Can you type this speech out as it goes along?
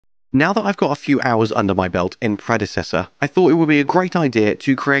Now that I've got a few hours under my belt in Predecessor, I thought it would be a great idea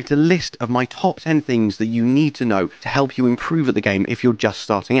to create a list of my top 10 things that you need to know to help you improve at the game if you're just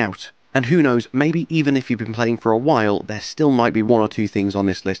starting out. And who knows, maybe even if you've been playing for a while, there still might be one or two things on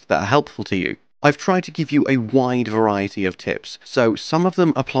this list that are helpful to you. I've tried to give you a wide variety of tips, so some of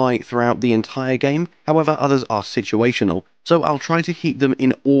them apply throughout the entire game, however others are situational, so I'll try to keep them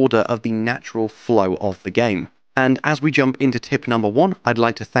in order of the natural flow of the game. And as we jump into tip number 1, I'd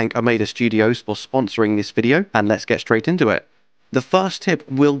like to thank Omeda Studios for sponsoring this video, and let's get straight into it. The first tip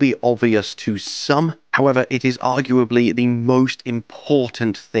will be obvious to some, however it is arguably the most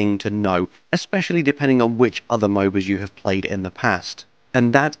important thing to know, especially depending on which other MOBAs you have played in the past.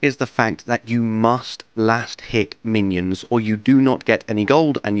 And that is the fact that you must last hit minions, or you do not get any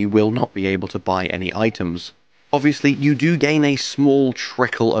gold and you will not be able to buy any items. Obviously, you do gain a small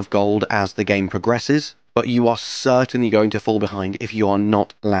trickle of gold as the game progresses, but you are certainly going to fall behind if you are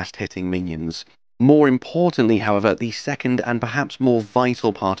not last hitting minions. More importantly, however, the second and perhaps more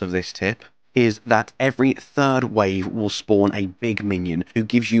vital part of this tip is that every third wave will spawn a big minion who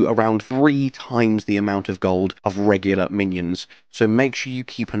gives you around 3 times the amount of gold of regular minions. So make sure you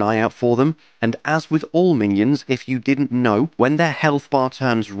keep an eye out for them. And as with all minions, if you didn't know, when their health bar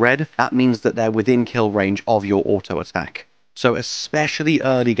turns red, that means that they're within kill range of your auto attack. So especially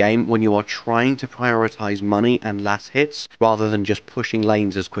early game when you are trying to prioritize money and last hits rather than just pushing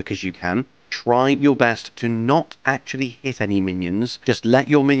lanes as quick as you can, try your best to not actually hit any minions, just let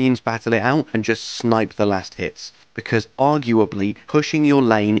your minions battle it out and just snipe the last hits. Because arguably, pushing your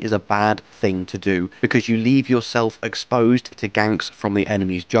lane is a bad thing to do, because you leave yourself exposed to ganks from the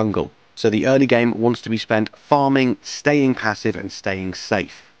enemy's jungle. So the early game wants to be spent farming, staying passive and staying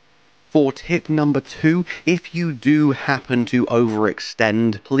safe. For tip number 2, if you do happen to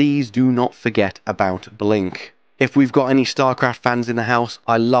overextend, please do not forget about Blink. If we've got any StarCraft fans in the house,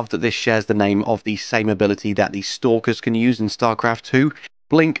 I love that this shares the name of the same ability that the Stalkers can use in StarCraft 2.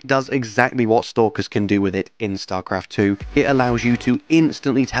 Blink does exactly what Stalkers can do with it in StarCraft 2. It allows you to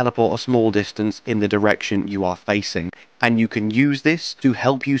instantly teleport a small distance in the direction you are facing. And you can use this to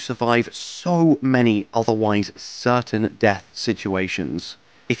help you survive so many otherwise certain death situations.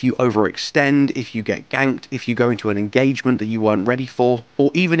 If you overextend, if you get ganked, if you go into an engagement that you weren't ready for,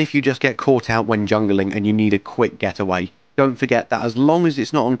 or even if you just get caught out when jungling and you need a quick getaway, don't forget that as long as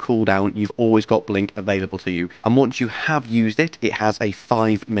it's not on cooldown, you've always got Blink available to you. And once you have used it, it has a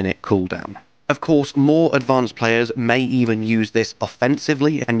 5-minute cooldown. Of course, more advanced players may even use this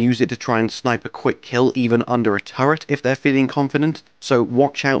offensively and use it to try and snipe a quick kill even under a turret if they're feeling confident, so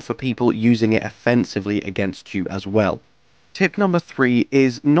watch out for people using it offensively against you as well. Tip number 3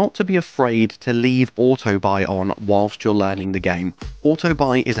 is not to be afraid to leave auto buy on whilst you're learning the game. Auto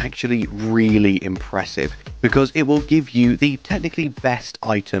buy is actually really impressive because it will give you the technically best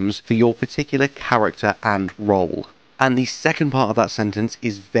items for your particular character and role. And the second part of that sentence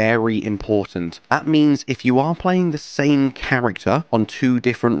is very important. That means if you are playing the same character on 2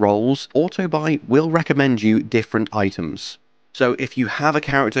 different roles, auto buy will recommend you different items. So if you have a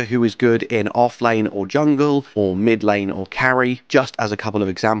character who is good in off lane or jungle, or mid lane or carry, just as a couple of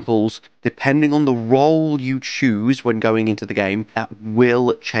examples, depending on the role you choose when going into the game, that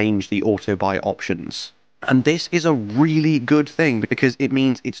will change the auto buy options. And this is a really good thing because it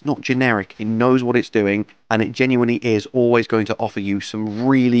means it's not generic, it knows what it's doing, and it genuinely is always going to offer you some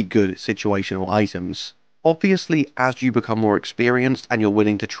really good situational items. Obviously, as you become more experienced and you're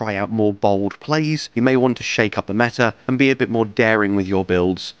willing to try out more bold plays, you may want to shake up the meta and be a bit more daring with your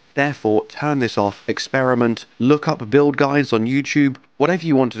builds. Therefore, turn this off, experiment, look up build guides on YouTube, whatever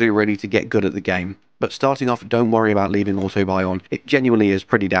you want to do really to get good at the game. But starting off, don't worry about leaving auto buy on, it genuinely is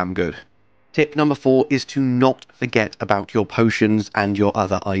pretty damn good. Tip number 4 is to not forget about your potions and your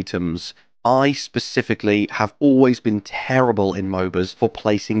other items. I specifically have always been terrible in MOBAs for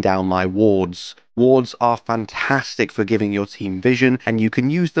placing down my wards. Wards are fantastic for giving your team vision, and you can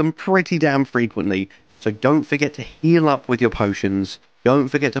use them pretty damn frequently. So don't forget to heal up with your potions, don't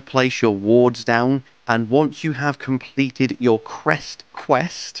forget to place your wards down, and once you have completed your crest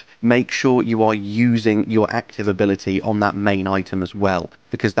quest, make sure you are using your active ability on that main item as well,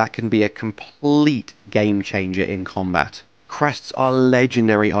 because that can be a complete game changer in combat. Crests are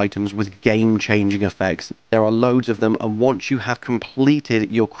legendary items with game-changing effects. There are loads of them, and once you have completed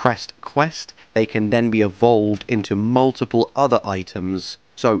your crest quest, they can then be evolved into multiple other items.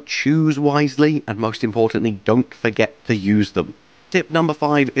 So choose wisely, and most importantly, don't forget to use them. Tip number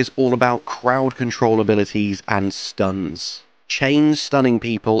 5 is all about crowd control abilities and stuns. Chain stunning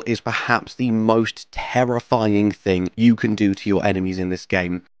people is perhaps the most terrifying thing you can do to your enemies in this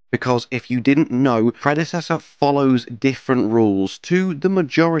game. Because if you didn't know, Predecessor follows different rules to the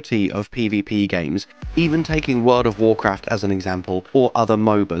majority of PvP games. Even taking World of Warcraft as an example, or other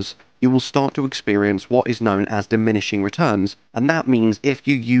MOBAs, you will start to experience what is known as diminishing returns. And that means if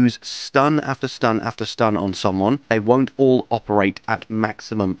you use stun after stun after stun on someone, they won't all operate at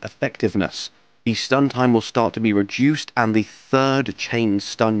maximum effectiveness. The stun time will start to be reduced, and the third chain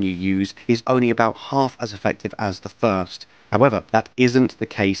stun you use is only about half as effective as the first. However, that isn't the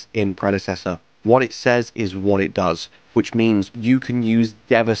case in Predecessor. What it says is what it does, which means you can use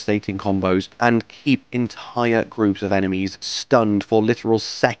devastating combos and keep entire groups of enemies stunned for literal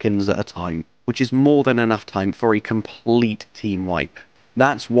seconds at a time, which is more than enough time for a complete team wipe.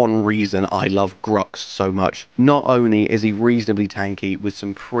 That's one reason I love Grux so much. Not only is he reasonably tanky with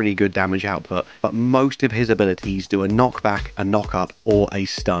some pretty good damage output, but most of his abilities do a knockback, a knock-up, or a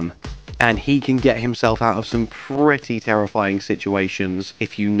stun. And he can get himself out of some pretty terrifying situations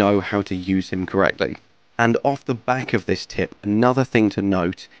if you know how to use him correctly. And off the back of this tip, another thing to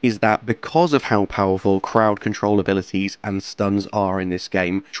note is that because of how powerful crowd control abilities and stuns are in this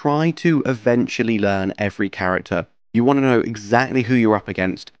game, try to eventually learn every character. You want to know exactly who you're up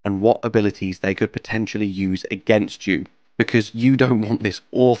against and what abilities they could potentially use against you, because you don't want this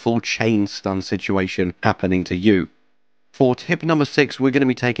awful chain stun situation happening to you. For tip number 6, we're going to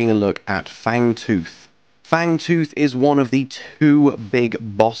be taking a look at Fangtooth. Fangtooth is one of the two big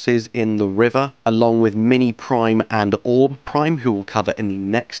bosses in the river, along with Mini Prime and Orb Prime, who we'll cover in the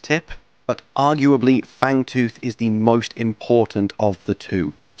next tip. But arguably, Fangtooth is the most important of the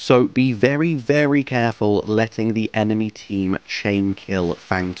two. So be very, very careful letting the enemy team chain kill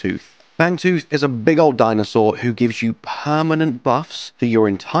Fangtooth. Fangtooth is a big old dinosaur who gives you permanent buffs to your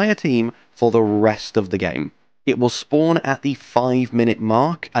entire team for the rest of the game. It will spawn at the 5-minute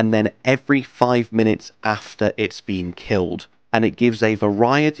mark and then every 5 minutes after it's been killed. And it gives a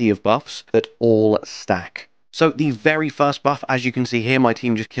variety of buffs that all stack. So the very first buff, as you can see here, my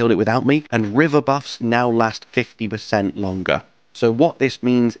team just killed it without me, and river buffs now last 50% longer. So what this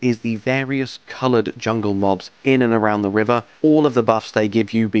means is the various coloured jungle mobs in and around the river, all of the buffs they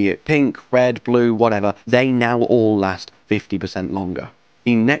give you, be it pink, red, blue, whatever, they now all last 50% longer.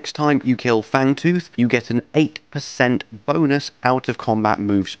 The next time you kill Fangtooth, you get an 8% bonus out of combat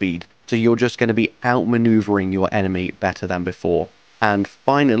move speed. So you're just going to be outmaneuvering your enemy better than before. And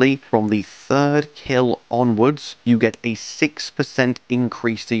finally, from the third kill onwards, you get a 6%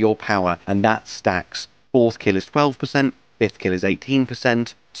 increase to your power, and that stacks. Fourth kill is 12%, fifth kill is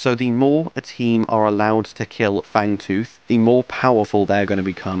 18%. So the more a team are allowed to kill Fangtooth, the more powerful they're going to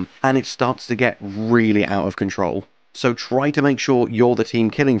become, and it starts to get really out of control. So try to make sure you're the team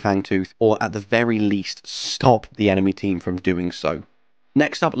killing Fangtooth, or at the very least, stop the enemy team from doing so.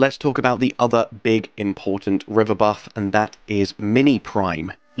 Next up, let's talk about the other big important river buff, and that is Mini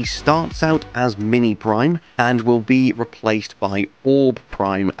Prime. He starts out as Mini Prime, and will be replaced by Orb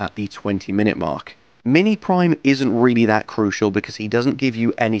Prime at the 20-minute mark. Mini Prime isn't really that crucial because he doesn't give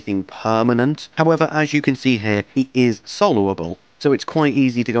you anything permanent. However, as you can see here, he is soloable. So it's quite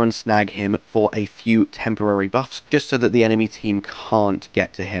easy to go and snag him for a few temporary buffs, just so that the enemy team can't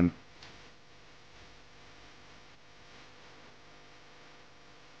get to him.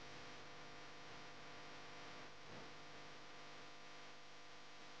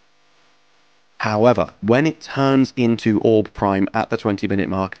 However, when it turns into Orb Prime at the 20-minute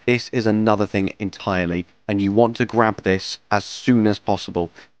mark, this is another thing entirely, and you want to grab this as soon as possible,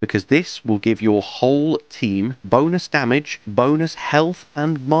 because this will give your whole team bonus damage, bonus health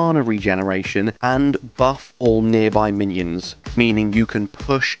and mana regeneration, and buff all nearby minions, meaning you can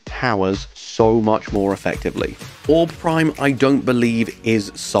push towers so much more effectively. Orb Prime, I don't believe,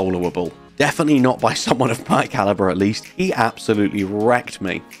 is soloable. Definitely not by someone of my caliber at least. He absolutely wrecked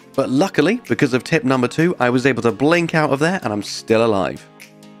me. But luckily, because of tip number 2, I was able to blink out of there and I'm still alive.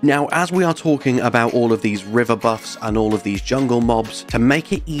 Now, as we are talking about all of these river buffs and all of these jungle mobs, to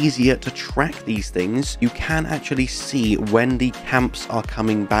make it easier to track these things, you can actually see when the camps are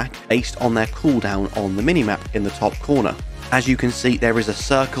coming back based on their cooldown on the minimap in the top corner. As you can see, there is a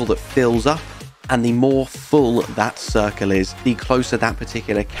circle that fills up, and the more full that circle is, the closer that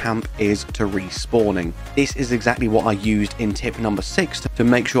particular camp is to respawning. This is exactly what I used in tip number 6 to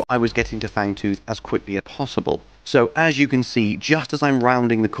make sure I was getting to Fangtooth as quickly as possible. So as you can see, just as I'm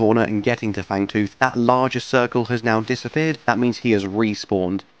rounding the corner and getting to Fangtooth, that larger circle has now disappeared. That means he has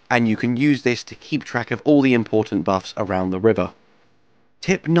respawned, and you can use this to keep track of all the important buffs around the river.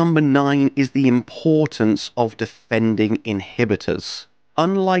 Tip number 9 is the importance of defending inhibitors.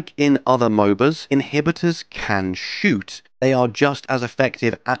 Unlike in other MOBAs, inhibitors can shoot. They are just as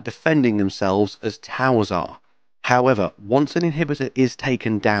effective at defending themselves as towers are. However, once an inhibitor is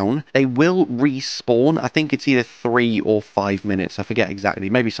taken down, they will respawn. I think it's either 3 or 5 minutes. I forget exactly.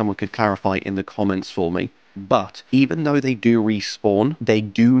 Maybe someone could clarify in the comments for me. But even though they do respawn, they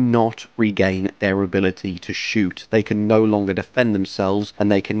do not regain their ability to shoot. They can no longer defend themselves,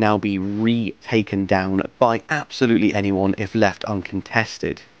 and they can now be re-taken down by absolutely anyone if left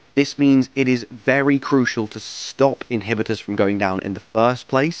uncontested. This means it is very crucial to stop inhibitors from going down in the first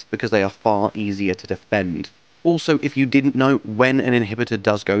place, because they are far easier to defend. Also, if you didn't know, when an inhibitor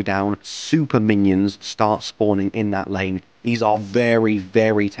does go down, super minions start spawning in that lane. These are very,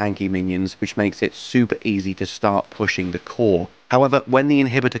 very tanky minions, which makes it super easy to start pushing the core. However, when the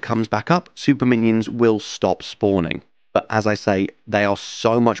inhibitor comes back up, super minions will stop spawning. But as I say, they are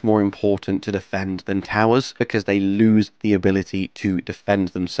so much more important to defend than towers, because they lose the ability to defend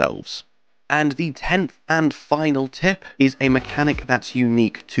themselves. And the 10th and final tip is a mechanic that's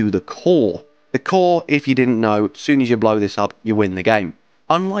unique to the core. The core, if you didn't know, as soon as you blow this up, you win the game.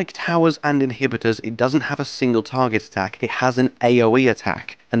 Unlike towers and inhibitors, it doesn't have a single target attack, it has an AoE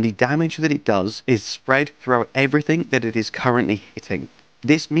attack, and the damage that it does is spread throughout everything that it is currently hitting.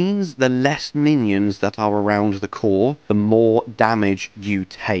 This means the less minions that are around the core, the more damage you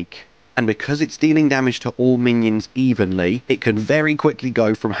take. And because it's dealing damage to all minions evenly, it can very quickly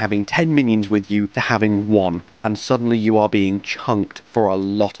go from having 10 minions with you to having 1, and suddenly you are being chunked for a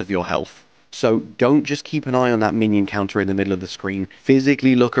lot of your health. So don't just keep an eye on that minion counter in the middle of the screen.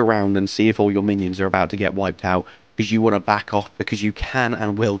 Physically look around and see if all your minions are about to get wiped out, because you want to back off, because you can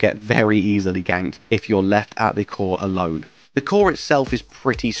and will get very easily ganked if you're left at the core alone. The core itself is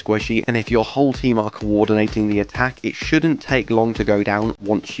pretty squishy, and if your whole team are coordinating the attack, it shouldn't take long to go down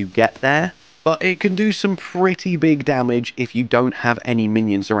once you get there. But it can do some pretty big damage if you don't have any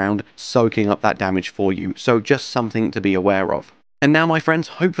minions around soaking up that damage for you, so just something to be aware of. And now, my friends,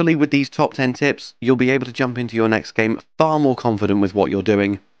 hopefully with these top 10 tips, you'll be able to jump into your next game far more confident with what you're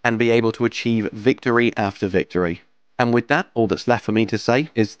doing, and be able to achieve victory after victory. And with that, all that's left for me to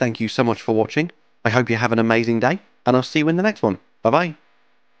say is thank you so much for watching. I hope you have an amazing day, and I'll see you in the next one. Bye bye.